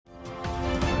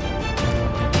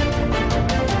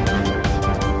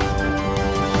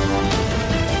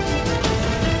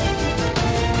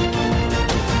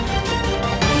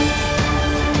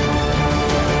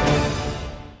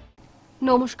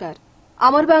নমস্কার,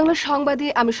 আমার বাংলা সংবাদে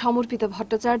আমি সমর্পিত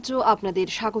ভট্টাচার্য আপনাদের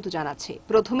স্বাগত জানাচ্ছি।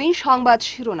 প্রথমেই সংবাদ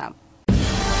শিরোনাম।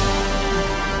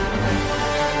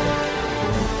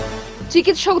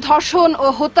 চিকিৎসক ধর্ষণ ও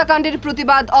হত্যাকাণ্ডের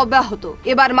প্রতিবাদ অব্যাহত,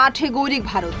 এবার মাঠে গৈরিক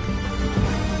ভারত।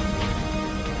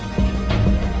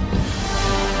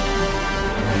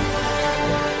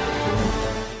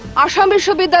 আসাম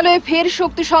বিশ্ববিদ্যালয়ে ফের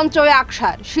শক্তি সঞ্চয়ে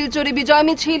আকসার, শিলচরে বিজয়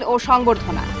মিছিল ও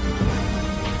সংবর্ধনা।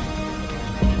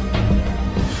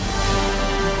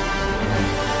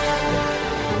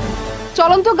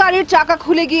 চলন্ত গাড়ির চাকা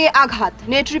খুলে গিয়ে আঘাত,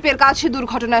 নেট্রিপের কাছে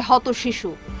দুর্ঘটনায় হত শিশু।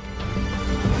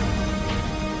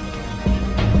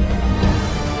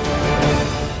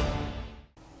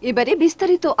 এবারে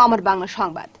বিস্তারিত আমার বাংলা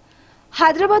সংবাদ।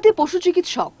 হায়দ্রাবাদে পশু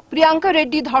চিকিৎসক প্রিয়াঙ্কা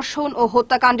রেড্ডি ধর্ষণ ও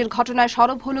হত্যাকাণ্ডের ঘটনায়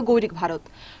সরব হল গৈরিক ভারত।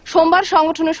 সোমবার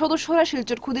সংগঠনের সদস্যরা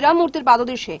শিলচর ক্ষুদিরাম মূর্তির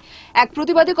পাদদেশে এক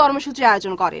প্রতিবাদী কর্মসূচি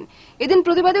আয়োজন করেন। এদিন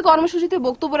প্রতিবাদী কর্মসূচিতে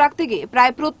বক্তব্য রাখতে গিয়ে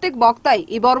প্রায় প্রত্যেক বক্তাই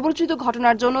এই বর্বরচিত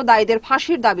ঘটনার জন্য দায়ীদের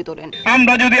ফাঁসির দাবি তোলেন।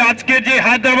 আমরা যদি আজকে যে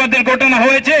হায়দ্রাবাদের ঘটনা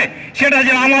হয়েছে সেটা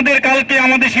যে আমাদের কালকে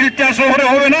আমাদের শিলচর শহরে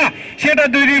হবে না, সেটা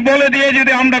যদি বলে দিয়ে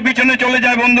যদি আমরা পিছনে চলে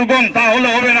যাই বন্ধুগণ, তাহলে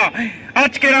হবে না।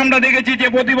 আজকে আমরা দেখেছি যে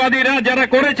প্রতিবাদীরা যারা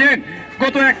করেছেন,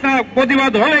 গত একটা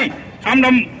প্রতিবাদ হলেই আমরা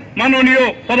মাননীয়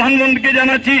প্রধানমন্ত্রীকে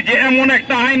জানাচ্ছি যে এমন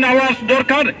একটা আইন আওয়া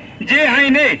দরকার, যে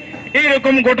আইনে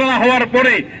এইরকম ঘটনা হওয়ার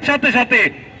পরে সাথে সাথে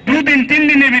 2 দিন 3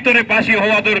 দিনের ভিতরে ফাঁসি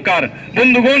হওয়া দরকার।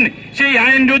 বন্ধুগণ, সেই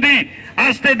আইন যদি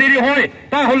আসতে দেরি হয়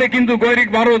তাহলে কিন্তু গৈরিক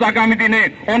ভারত আগামী দিনে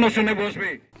অনশনে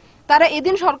বসবে। তারা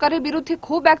এদিন সরকারের বিরুদ্ধে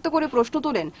ক্ষোভ ব্যক্ত করে প্রশ্ন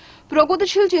তোলেন,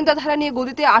 প্রগতিশীল চিন্তাধারা নিয়ে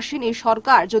গদিতে আসেন এই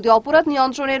সরকার যদি অপরাধ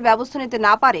নিয়ন্ত্রণের ব্যবস্থা নিতে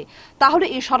না পারে, তাহলে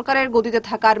এই সরকারের গদিতে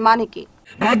থাকার মানে কি?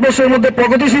 ভারতবর্ষের মধ্যে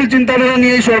প্রগতিশীল চিন্তাধারা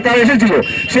নিয়ে এই সরকার এসেছিল,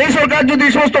 সেই সরকার যদি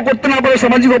সমস্ত করতে না পারে,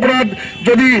 সামাজিক অপরাধ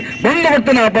যদি বন্ধ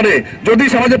করতে না পারে, যদি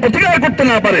সমাজে প্রতিকার করতে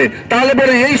না পারে, তাহলে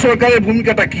পরে এই সরকারের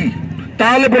ভূমিকাটা কি?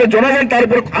 তাহলে পরে জনগণ তার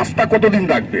উপর আস্থা কতদিন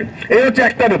রাখবে? এই হচ্ছে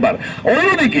একটা ব্যাপার।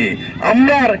 অন্যদিকে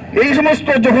আমরা এই সমস্ত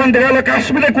যখন দেখা গেল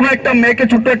কাশ্মীরে কোনো একটা মেয়েকে,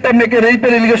 ছোট্ট একটা মেয়েকে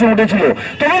রেপের এলিগেশন উঠেছিল,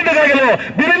 তখন দেখা গেল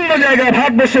বিভিন্ন জায়গায়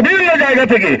ভারতবর্ষে বিভিন্ন জায়গা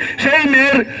থেকে সেই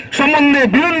মেয়ের সম্বন্ধে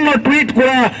বিভিন্ন টুইট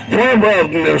করা,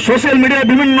 সোশ্যাল মিডিয়ায়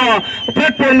বিভিন্ন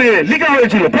প্ল্যাটফর্মে লেখা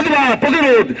হয়েছিল,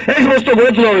 প্রতিরোধ এই সমস্ত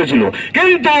গড়ে তোলা হয়েছিল।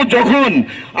 কিন্তু যখন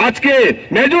আজকে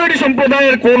মেজরিটি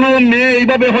সম্প্রদায়ের কোন মেয়ে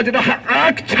এইভাবে হয়, যেটা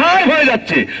আকছাড় হয়ে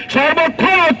যাচ্ছে,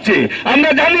 সর্বক্ষণ হচ্ছে, আমরা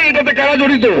জানি এটাতে কারা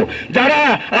জড়িত, যারা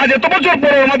আজ এত বছর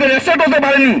পরে আমাদের অ্যাসেট হতে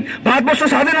পারেনি, ভারতবর্ষ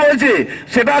স্বাধীন হয়েছে,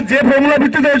 সেটা যে ফর্মুলা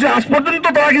ভিত্তিতে হয়েছে আজ পর্যন্ত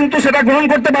তারা কিন্তু সেটা গ্রহণ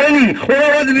করতে পারেনি।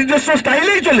 ওরা নিজস্ব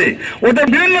স্টাইলেই চলে, ওদের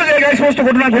বিভিন্ন জায়গায় সমস্ত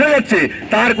ঘটনা ঘটে যাচ্ছে,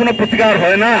 তার কোনো প্রতিকার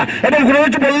হয় না, এবং কোনো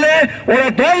কিছু বললে ওরা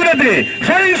দল বেঁধে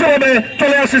সহিংসভাবে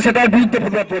চলে আসে সেটার বিরুদ্ধে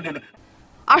প্রতিবাদ করার জন্য।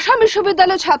 আসাম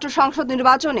বিশ্ববিদ্যালয় ছাত্র সংসদ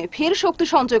নির্বাচনে ফের শক্তি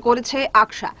সঞ্চয় করেছে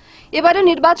আকসা। এবারে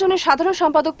নির্বাচনে সাধারণ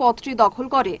সম্পাদক পদটি দখল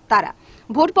করে তারা।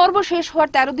 ভোট পর্ব শেষ হওয়ার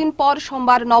 13 দিন পর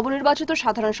সোমবার নবনির্বাচিত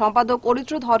সাধারণ সম্পাদক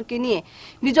অরিত্র ধরকে নিয়ে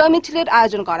বিজয় মিছিলের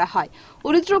আয়োজন করা হয়।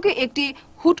 অরিত্রকে একটি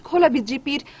হুটখোলা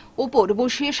বিজেপির ওপর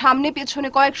বসিয়ে সামনে পেছনে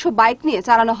কয়েকশো বাইক নিয়ে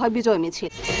চালানো হয় বিজয়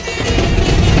মিছিল।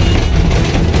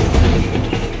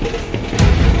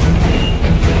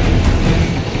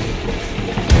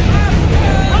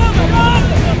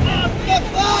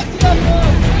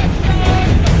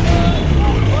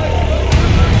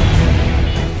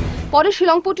 পরে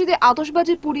শিলংপট্টিতে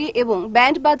আতশবাজি পুড়িয়ে এবং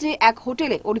ব্যান্ড বাজিয়ে এক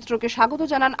হোটেলে অরিত্রকে স্বাগত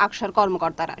জানান আকসার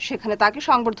কর্মকর্তারা। সেখানে তাকে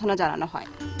সংবর্ধনা জানানো হয়।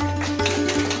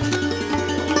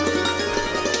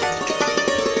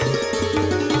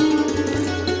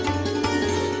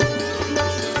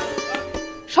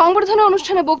 সংবর্ধনা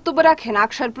অনুষ্ঠানে বক্তব্য রাখেন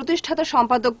আকসার প্রতিষ্ঠাতা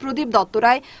সম্পাদক প্রদীপ দত্ত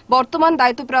রায়, বর্তমান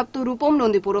দায়িত্বপ্রাপ্ত রূপম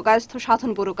নন্দী পুরকায়স্থ,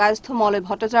 সাধন পুরকায়স্থ, মলয়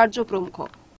ভট্টাচার্য প্রমুখ।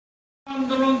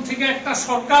 আন্দোলন থেকে একটা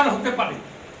সরকার হতে পারে।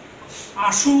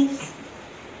 আশু,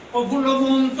 প্রফুল্ল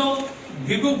মহন্ত,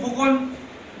 ভিগু ফুকন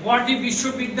গুয়াহাটি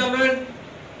বিশ্ববিদ্যালয়ের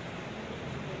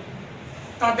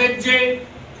তাদের যে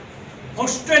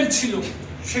হোস্টেল ছিল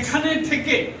সেখানে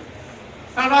থেকে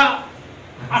তারা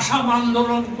আসাম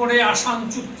আন্দোলন করে, আসাম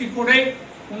চুক্তি করে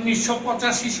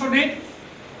 1985 সনে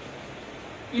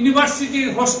ইউনিভার্সিটির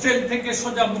হোস্টেল থেকে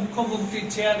সোজা মুখ্যমন্ত্রীর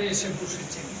চেয়ারে এসে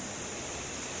বসেছেন।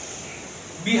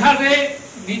 বিহারে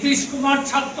নীতিশ কুমার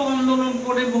ছাত্র আন্দোলন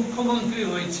করে মুখ্যমন্ত্রী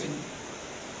হয়েছেন।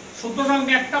 সুতরাং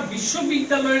একটা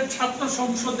বিশ্ববিদ্যালয়ের ছাত্র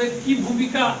সংসদের কি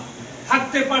ভূমিকা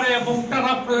থাকতে পারে এবং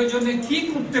তারা প্রয়োজনে কি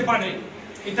করতে পারে,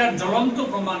 এটার জ্বলন্ত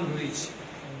প্রমাণ রয়েছে।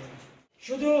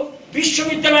 শুধু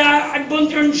বিশ্ববিদ্যালয়ের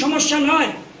আভ্যন্তরীণ সমস্যা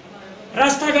নয়,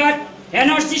 রাস্তাঘাট,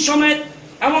 এনআরসি সমেত,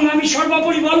 এবং আমি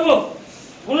সর্বোপরি বলবো,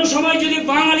 কোনো সময় যদি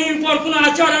বাঙালির উপর কোনো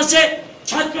আচার আসে,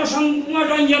 ছাত্র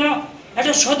সংগঠন যেন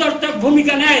একটা সদর্থক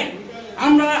ভূমিকা নেয়।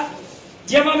 আমরা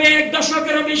যেভাবে 1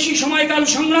 দশকেরও বেশি সময়কাল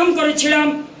সংগ্রাম করেছিলাম,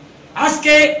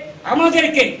 আজকে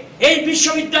আমাদেরকে এই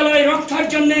বিশ্ববিদ্যালয় রক্ষার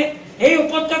জন্য এই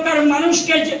উপত্যকার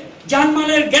মানুষকে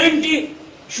জানমালের গ্যারান্টি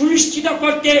সুনিশ্চিত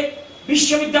করতে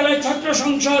বিশ্ববিদ্যালয় ছাত্র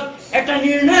সংসদ একটা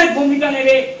নির্ণায়ক ভূমিকা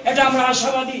নেবে, এটা আমরা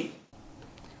আশাবাদী।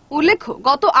 উল্লেখ্য,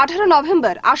 গত 18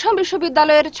 নভেম্বর আসাম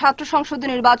বিশ্ববিদ্যালয়ের ছাত্র সংসদ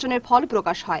নির্বাচনের ফল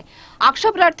প্রকাশ হয়। আকসা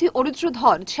প্রার্থী অরিত্র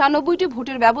ধর 96টি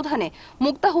ভোটের ব্যবধানে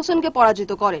মুক্তা হোসেনকে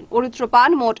পরাজিত করেন। অরিত্র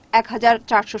পান মোট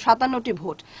 1457টি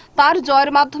ভোট। তার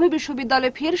জয়ের মাধ্যমে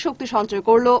বিশ্ববিদ্যালয়ে ফের শক্তি সঞ্চয়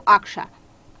করল আকসা।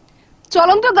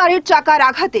 চলন্ত গাড়ির চাকার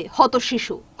আঘাতে হত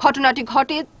শিশু। ঘটনাটি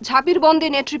ঘটে ঝাপিরবন্দে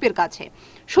নেট্রিপের কাছে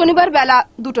শনিবার বেলা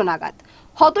 2টো নাগাদ।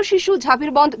 হত শিশু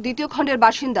ঝাপিরবন্দ দ্বিতীয় খণ্ডের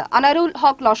বাসিন্দা আনারুল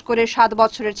হক লস্করের 7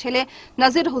 বছরের ছেলে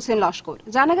নাজির হোসেন লস্কর।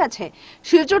 জানা গেছে,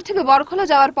 শিলচর থেকে বরখলা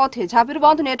যাওয়ার পথে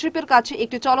ঝাপিরবন্দ নেট্রিপের কাছে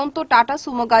একটি চলন্ত টাটা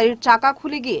সুমো গাড়ির চাকা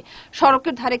খুলে গিয়ে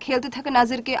সড়কের ধারে খেলতে থাকা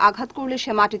নাজিরকে আঘাত করলে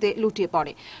সে মাটিতে লুটিয়ে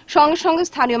পড়ে। সঙ্গে সঙ্গে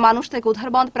স্থানীয় মানুষ তাকে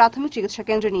উধারবন্দ প্রাথমিক চিকিৎসা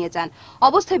কেন্দ্রে নিয়ে যান।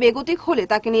 অবস্থায় বেগতিক হলে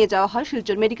তাকে নিয়ে যাওয়া হয়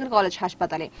শিলচর মেডিকেল কলেজ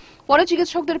হাসপাতালে। পরে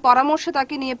চিকিৎসকদের পরামর্শে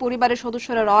তাকে নিয়ে পরিবারের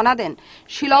সদস্যরা রওনা দেন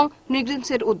শিলং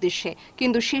নিগ্রিন্সের উদ্দেশ্যে,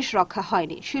 কিন্তু শেষ রক্ষা হয়নি।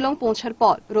 শিলং পৌঁছার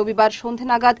পর রবিবার সন্ধে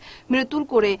নাগাদ মৃত্যুর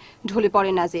করে ঢলে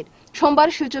পড়ে নাজির। সোমবার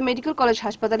শিলচর মেডিকেল কলেজ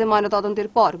হাসপাতালে ময়নাতদন্তের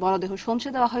পর মরদেহ পৌঁছে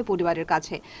দেওয়া হয় পরিবারের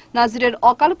কাছে। নাজিরের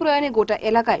অকাল প্রয়াণে গোটা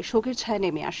এলাকায় শোকের ছায়া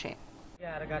নেমে আসে।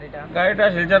 গাড়িটা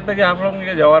শিলচর থেকে হাফলং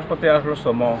দিকে যাওয়ার পথে আসলো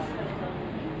সম,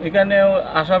 এখানে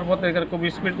আসার পথে এখানে খুব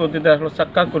স্পিড গতিতে আসলো,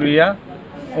 চাক্কা করিয়া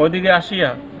ওইদিকে আসিয়া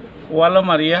ওয়ালও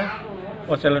মারিয়া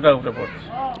ও ছেলেটার উপরে পড়ছে।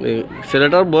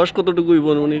 ছেলেটার বয়স কতটুকু?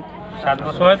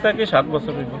 6 থেকে 7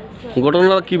 বছর হইব।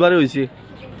 ঘটনাটা কিবারে হয়েছে?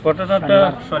 ঘটনাটা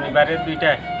শনিবারে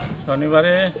দুইটায়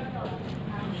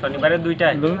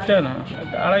না,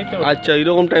 2:30। আচ্ছা,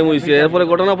 এরকম টাইম হয়েছে। এরপরে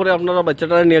ঘটনা পরে আপনারা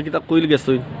বাচ্চাটা নিয়ে কিতা কইল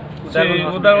গেছে?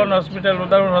 উদাহরণ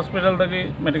হসপিটাল থেকে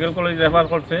মেডিকেল কলেজ রেফার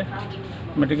করছে।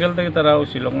 মেডিকেল থেকে তারা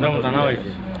শিলং জানা হয়েছে।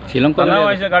 শিলং জানা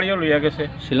হয়েছে, গাড়িও লইয়া গেছে।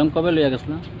 শিলং কবে লইয়া গেছে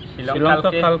না? শিলং তো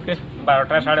কালকে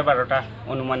 12টা 12:30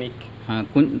 অনুমানিক। হ্যাঁ,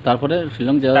 তারপরে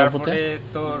শিলং যাওয়ার পথে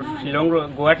তো শিলং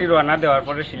গুয়াহাটি রওনা দেওয়ার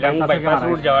পরে শিলং বাইপাস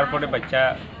রোড যাওয়ার পরে বাচ্চা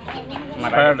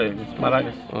মারা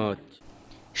গেছে।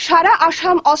 সারা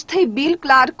আসাম অস্থায়ী বিল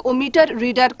ক্লার্ক ও মিটার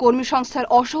রিডার কর্মী সংস্থার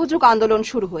অসহযোগ আন্দোলন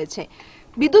শুরু হয়েছে।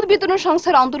 বিদ্যুৎ বিতরণ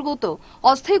সংস্থার অন্তর্গত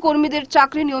অস্থায়ী কর্মীদের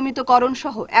চাকরি নিয়মিতকরণ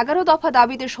সহ 11 দফা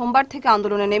দাবিতে সোমবার থেকে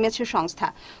আন্দোলনে নেমেছে সংস্থা।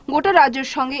 গোটা রাজ্যের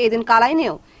সঙ্গে এদিন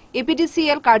কালাইনেও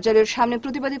এপিডিসিএল কার্যালয়ের সামনে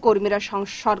প্রতিবাদী কর্মীরা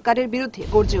সরকারের বিরুদ্ধে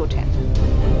গর্জে ওঠেন।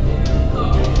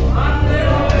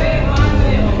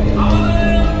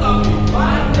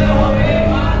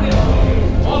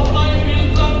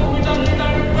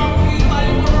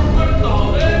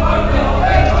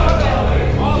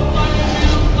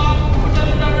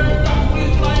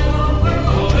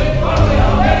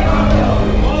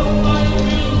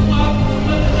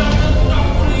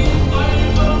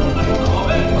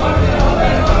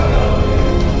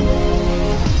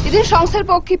 এদিন সংস্থার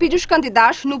পক্ষে পীযূষকান্তি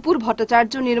দাস, নূপুর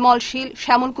ভট্টাচার্য, নির্মল শীল,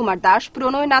 শ্যামল কুমার দাস,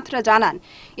 প্রণয় নাথরা জানান,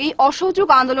 এই অসহযোগ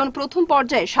আন্দোলন প্রথম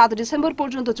পর্যায়ে 7 ডিসেম্বর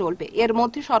পর্যন্ত চলবে। এর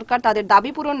মধ্যে সরকার তাদের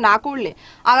দাবি পূরণ না করলে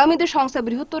আগামীতে সংস্থা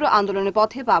বৃহত্তর আন্দোলনের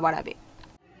পথে পা বাড়াবে।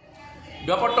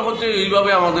 ব্যাপারটা হচ্ছে এইভাবে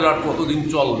আমাদের আর কতদিন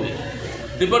চলবে?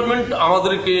 ডিপার্টমেন্ট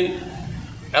আমাদেরকে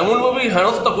এমনভাবেই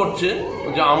হেনস্থা করছে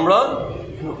যে আমরা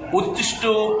উচ্ছিষ্ট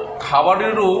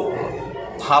খাবারেরও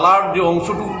থালার যে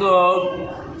অংশটুকু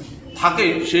থাকে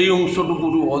সেই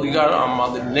অংশটুকুর অধিকার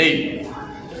আমাদের নেই।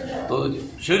 তো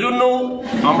সেজন্য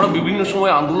আমরা বিভিন্ন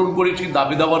সময় আন্দোলন করেছি,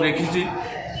 দাবি দাবা রেখেছি।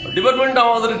 ডিপার্টমেন্ট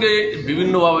আমাদেরকে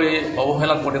বিভিন্নভাবে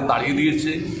অবহেলা করে তাড়িয়ে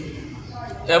দিয়েছে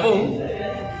এবং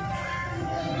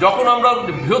যখন আমরা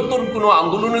বৃহত্তর কোনো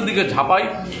আন্দোলনের দিকে ঝাঁপাই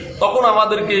তখন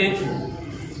আমাদেরকে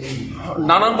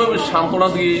নানানভাবে সান্ত্বনা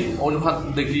দিয়ে অজুহাত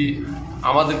দেখিয়ে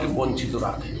আমাদেরকে বঞ্চিত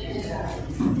রাখে।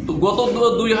 তো গত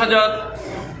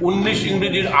 2019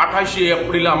 ইংরেজির 28শে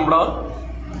এপ্রিল আমরা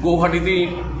গৌহাটিতে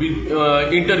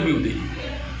ইন্টারভিউ দিই।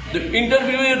 তো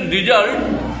ইন্টারভিউয়ের রেজাল্ট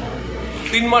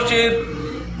 3 মাসের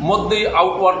মধ্যে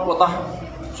আউট হওয়ার কথা।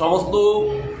 সমস্ত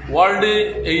ওয়ার্ল্ডে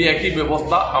এই একই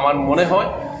ব্যবস্থা আমার মনে হয়,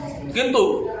 কিন্তু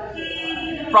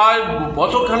প্রায়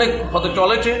বছরখানেক হতে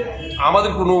চলেছে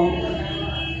আমাদের কোনো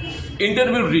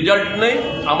ইন্টারভিউর রেজাল্ট নেই,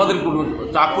 আমাদের কোনো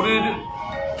চাকরির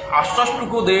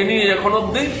আশ্বাসটুকু দেয়নি এখন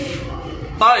অবধি।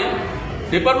 তাই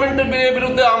ডিপার্টমেন্টের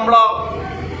বিরুদ্ধে আমরা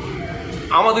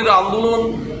আমাদের আন্দোলন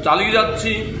চালিয়ে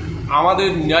যাচ্ছি আমাদের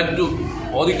ন্যায্য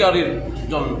অধিকারের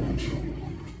জন্য।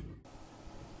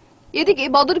 এদিকে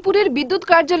বদরপুরের বিদ্যুৎ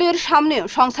কার্যালয়ের সামনেও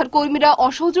সংস্থার কর্মীরা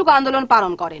অসহযোগ আন্দোলন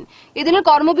পালন করেন। এদিনের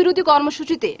কর্মবিরতি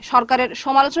কর্মসূচিতে সরকারের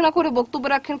সমালোচনা করে বক্তব্য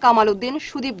রাখেন কামাল উদ্দিন,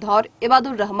 সুদীপ ধর,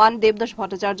 এবাদুর রহমান, দেবদাস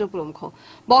ভট্টাচার্য প্রমুখ।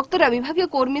 বক্তারা বিভাগীয়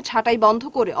কর্মী ছাঁটাই বন্ধ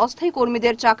করে অস্থায়ী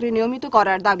কর্মীদের চাকরি নিয়মিত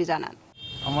করার দাবি জানান।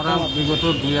 আমরা বিগত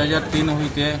 2003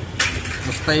 হইতে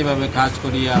অস্থায়ীভাবে কাজ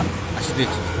করিয়া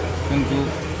আসিতেছি, কিন্তু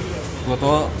গত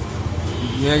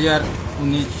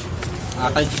 2019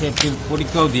 28 এপ্রিল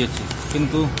পরীক্ষাও দিয়েছি,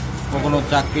 কিন্তু কখনো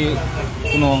চাকরি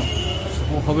কোনো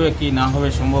হবে কি না হবে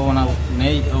সম্ভাবনা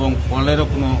নেই এবং ফলেরও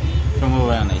কোনো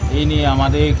সম্ভাবনা নেই। এই নিয়ে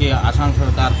আমাদেরকে আসাম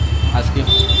সরকার আজকে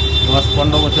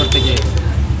 10-15 বছর থেকে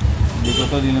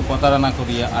বিগত দিনে প্রতারণা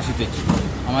করিয়া আসিতেছে।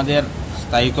 আমাদের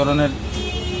স্থায়ীকরণের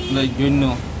জন্য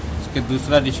আজকে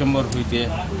 2রা ডিসেম্বর হইতে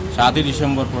 7ই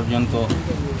ডিসেম্বর পর্যন্ত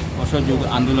অসহযোগ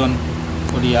আন্দোলন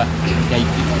করিয়া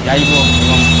যাইব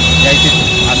এবং যাইতেছি।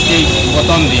 আজকেই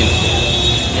প্রথম দিন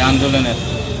এই আন্দোলনের।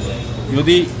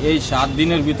 যদি এই 7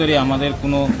 দিনের ভিতরে আমাদের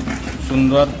কোনো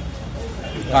সুন্দর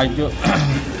কার্য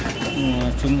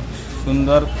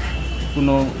সুন্দর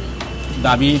কোনো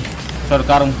দাবি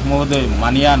সরকার মহোদয়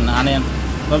মানিয়া না নেন,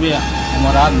 তবে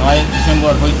আমরা 9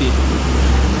 ডিসেম্বর হইতে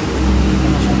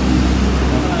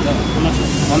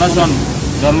অনশন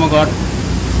ধর্মঘট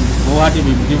গুয়াহাটি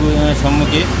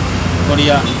সম্মুখে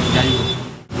করিয়া যাইব।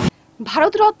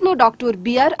 Bharat Ratna doctor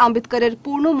B.R.. আম্বেদকরের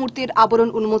পূর্ণ মূর্তির আবরণ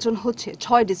উন্মোচন হচ্ছে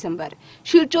 6 ডিসেম্বর।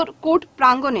 শিলচর কোর্ট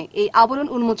প্রাঙ্গণে এই আবরণ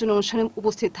উন্মোচন অনুষ্ঠানে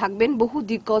উপস্থিত থাকবেন বহু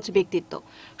দিগ্গজ ব্যক্তিত্ব।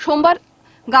 সোমবার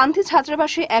গান্ধী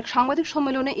ছাত্রাবাসে এক সাংবাদিক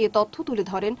সম্মেলনে এ তথ্য তুলে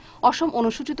ধরেন অসম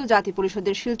অনুসূচিত জাতি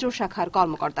পরিষদের শিলচর শাখার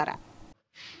কর্মকর্তারা।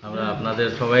 আমরা আপনাদের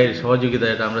সবাই সহযোগিতা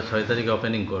এটা আমরা 6 তারিখে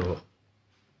ওপেনিং করব,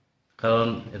 কারণ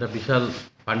এটা বিশাল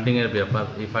ফান্ডিংয়ের ব্যাপার।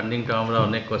 এই ফান্ডিংটা আমরা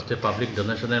অনেক কষ্টে পাবলিক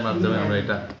ডোনেশনের মাধ্যমে আমরা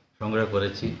এটা সংগ্রহ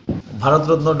করেছি।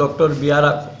 Bharat Ratna doctor B.R..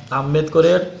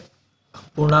 আম্বেদকরের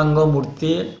পূর্ণাঙ্গ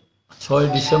মূর্তি 6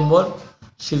 ডিসেম্বর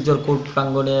শিলচর কোর্ট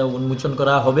প্রাঙ্গণে উন্মোচন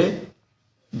করা হবে,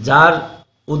 যার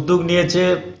উদ্যোগ নিয়েছে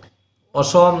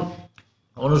অসম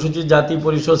অনুসূচিত জাতি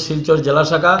পরিষদ শিলচর জেলা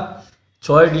শাখা।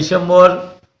 6 ডিসেম্বর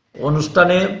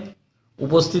অনুষ্ঠানে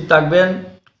উপস্থিত থাকবেন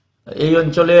এই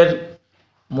অঞ্চলের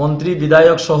মন্ত্রী,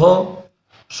 বিধায়ক সহ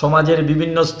সমাজের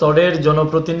বিভিন্ন স্তরের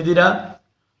জনপ্রতিনিধিরা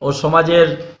ও সমাজের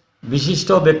বিশিষ্ট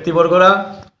ব্যক্তিবর্গরা।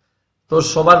 তো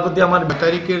সবার প্রতি আমার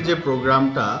তারিখের যে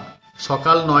প্রোগ্রামটা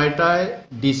সকাল 9টায়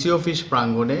ডিসি অফিস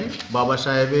প্রাঙ্গণে বাবা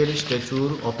সাহেবের স্ট্যাচুর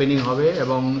ওপেনিং হবে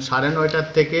এবং 9:30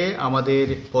 থেকে আমাদের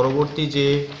পরবর্তী যে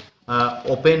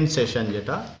ওপেন সেশন,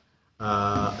 যেটা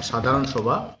সাধারণ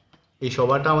সভা, এই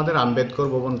সভাটা আমাদের আম্বেদকর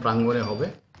ভবন প্রাঙ্গণে হবে।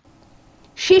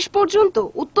 শেষ পর্যন্ত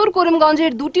উত্তর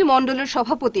করিমগঞ্জের 2টি মণ্ডলের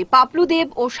সভাপতি পাপলু দেব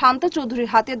ও শান্তা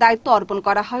চৌধুরীর হাতে দায়িত্ব অর্পণ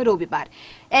করা হয় রবিবার।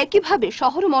 একইভাবে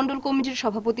শহর মণ্ডল কমিটির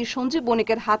সভাপতি সঞ্জীব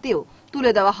বণিকের হাতেও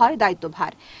তুলে দেওয়া হয়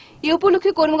দায়িত্বভার। এ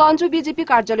উপলক্ষে করিমগঞ্জ বিজেপি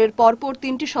কার্যালয়ের পরপর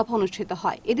 3টি সভা অনুষ্ঠিত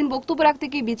হয়। এদিন বক্তব্য রাখতে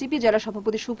গিয়ে বিজেপি জেলা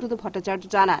সভাপতি সুব্রত ভট্টাচার্য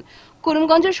জানান,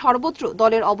 করিমগঞ্জের সর্বত্র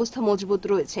দলের অবস্থা মজবুত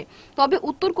রয়েছে, তবে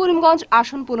উত্তর করিমগঞ্জ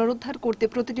আসন পুনরুদ্ধার করতে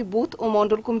প্রতিটি বুথ ও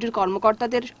মণ্ডল কমিটির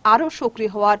কর্মকর্তাদের আরও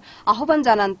সক্রিয় হওয়ার আহ্বান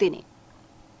জানান তিনি।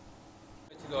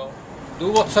 2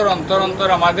 বছর অন্তর অন্তর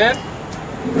আমাদের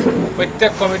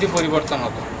প্রত্যেক কমিটি পরিবর্তন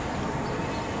হতো,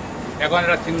 এখন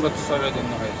এটা 3 বছরের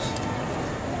জন্য হয়েছে।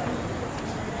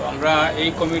 তো আমরা এই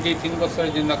কমিটি 3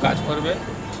 বছরের জন্য কাজ করবে।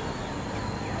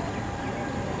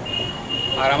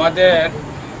 আর আমাদের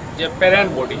যে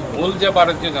প্যারেন্ট বডি, মূল যে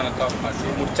ভারতীয় জনতা পার্টি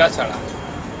মোর্চা ছাড়া,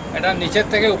 এটা নিচের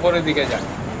থেকে উপরের দিকে যায়।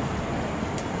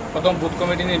 প্রথম বুথ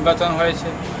কমিটি নির্বাচন হয়েছে,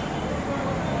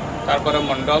 তারপরে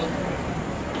মণ্ডল,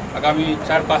 আগামী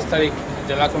 4-5 তারিখ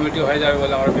জেলা কমিটি হয়ে যাবে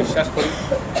বলে আমরা বিশ্বাস করি।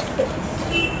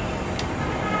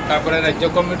 তারপরে রাজ্য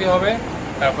কমিটি হবে,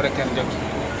 তারপরে কেন্দ্রীয় কমিটি।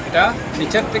 এটা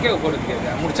নিচের থেকে উপরে দিকে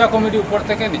যায়। মোর্চা কমিটি উপর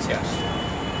থেকে নিচে আসে।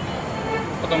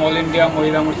 প্রথম অল ইন্ডিয়া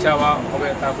মহিলা মোর্চা হবে,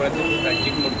 তারপরে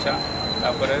রাজ্যিক মোর্চা,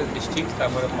 তারপরে ডিস্ট্রিক্ট,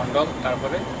 তারপরে মণ্ডল,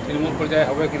 তারপরে তৃণমূল পর্যায়ে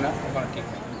হবে কিনা এখন ঠিক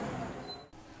নেই।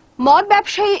 মদ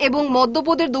ব্যবসায়ী এবং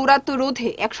মদ্যপদের দৌরাত্ম্য রোধে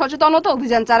এক সচেতনতা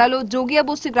অভিযান চালালো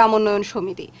যোগিয়াবস্তি গ্রাম উন্নয়ন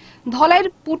সমিতি। ধলাইয়ের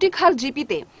পুটিখাল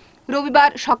জিপিতে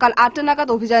রবিবার সকাল 8টা নাগাদ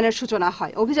অভিযানের সূচনা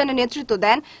হয়। অভিযানে নেতৃত্ব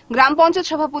দেন গ্রাম পঞ্চায়েত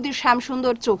সভাপতি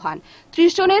শ্যামসুন্দর চৌহান।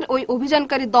 30 জনের ওই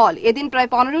অভিযানকারী দল এদিন প্রায়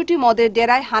 15টি মদের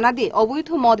ডেরায় হানা দিয়ে অবৈধ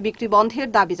মদ বিক্রি বন্ধের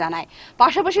দাবি জানায়।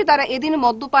 পাশাপাশি তারা এদিন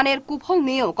মদ্যপানের কুফল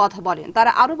নিয়েও কথা বলেন।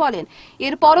 তারা আরও বলেন,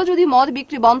 এরপরও যদি মদ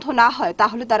বিক্রি বন্ধ না হয়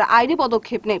তাহলে তারা আইনি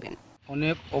পদক্ষেপ নেবেন।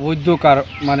 অনেক অবৈধ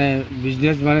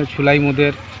বিজনেস, ছুলাই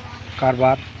মদের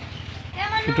কারবার,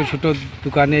 ছোট ছোট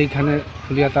দোকানে এইখানে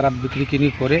খুলিয়া তারা বিক্রি কিনি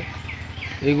করে।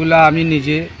 এইগুলা আমি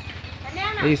নিজে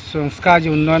এই সংস্থা যে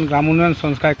উন্নয়ন গ্রাম উন্নয়ন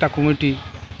সংস্থা একটা কমিটি,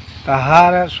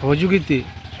 তাহার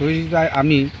সহযোগিতায়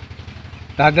আমি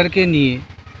তাদেরকে নিয়ে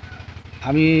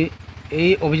আমি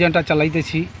এই অভিযানটা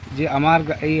চালাইতেছি যে আমার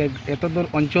এই এতদূর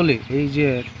অঞ্চলে এই যে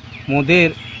মদের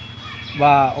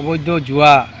বা অবৈধ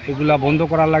জুয়া এগুলা বন্ধ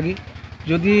করার লাগি।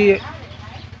 যদি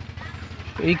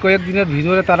এই কয়েকদিনের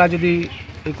ভিতরে তারা যদি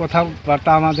এই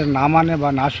কথাবার্তা আমাদের না মানে বা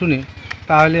না শুনে,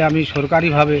 তাহলে আমি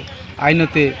সরকারিভাবে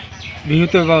আইনতে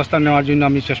বিহিত ব্যবস্থা নেওয়ার জন্য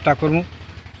আমি চেষ্টা করব।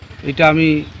 এটা আমি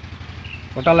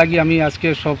ওটা লাগি আমি আজকে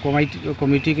সব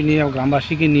কমিটিকে নিয়ে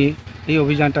গ্রামবাসীকে নিয়ে এই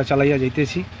অভিযানটা চালাইয়া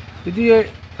যাইতেছি। যদি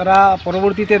তারা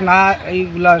পরবর্তীতে না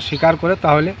এইগুলা স্বীকার করে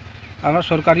তাহলে আমরা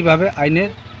সরকারিভাবে আইনের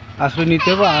আশ্রয় নিতে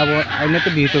হবে, আইনেতে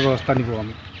বিহিত ব্যবস্থা নিব।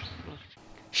 আমি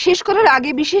শেষ করার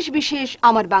আগে বিশেষ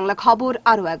আমার বাংলা খবর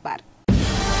আরো একবার।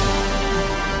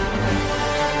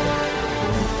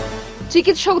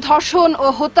 চিকিৎসক ধর্ষণ ও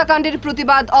হত্যাকাণ্ডের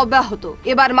প্রতিবাদ অব্যাহত,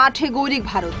 এবার মাঠে গৌরিক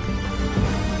ভারত।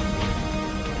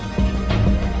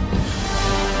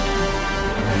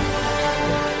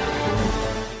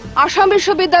 আসাম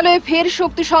বিশ্ববিদ্যালয়ে ফের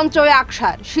শক্তি সঞ্চয়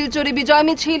আকসার, শিলচরে বিজয়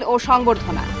মিছিল ও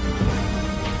সংবর্ধনা।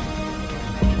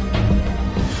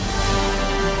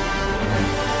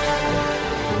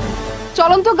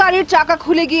 চলন্ত গাড়ির চাকা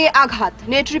খুলে গিয়ে আঘাত,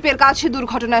 নেট্রিপের কাছে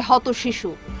দুর্ঘটনায় হত শিশু।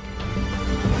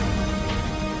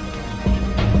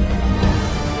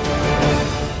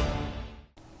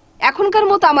 এখনকার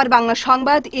মতো আমার বাংলা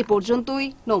সংবাদ এ পর্যন্তই।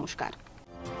 নমস্কার।